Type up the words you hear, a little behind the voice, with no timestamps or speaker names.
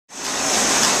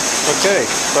Okay,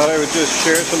 thought I would just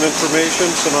share some information,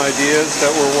 some ideas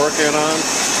that we're working on.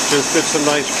 Just did some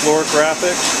nice floor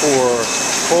graphics for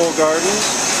Cole Gardens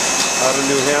out of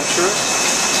New Hampshire.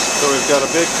 So we've got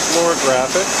a big floor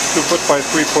graphic, 2 foot by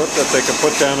 3 foot, that they can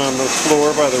put down on the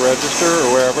floor by the register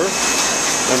or wherever.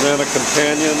 And then a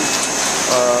companion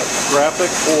graphic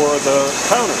for the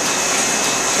counter.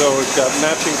 So we've got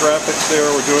matching graphics there.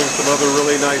 We're doing some other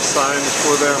really nice signs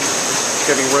for them.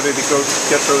 Getting ready to go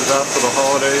get those out for the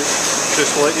holidays.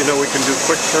 Just to let you know, we can do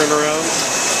quick turnarounds.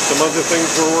 Some other things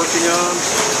we're working on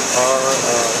are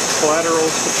collateral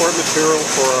support material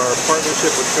for our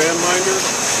partnership with FanMinder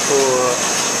for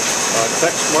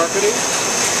text marketing.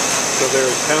 So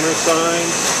there's counter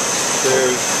signs,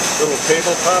 there's little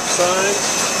tabletop signs.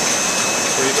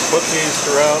 So you can put these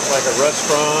throughout like a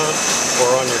restaurant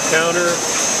or on your counter,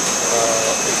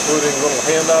 including little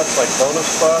handouts like bonus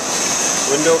bucks,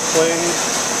 window clings,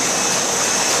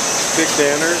 big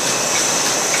banners,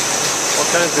 all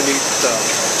kinds of neat stuff.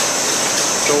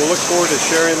 So we'll look forward to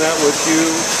sharing that with you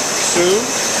soon.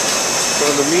 So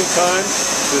in the meantime,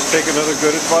 just take another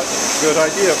good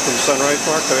idea from Sunrise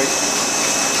Marketing.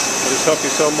 Just help you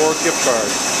sell more gift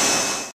cards.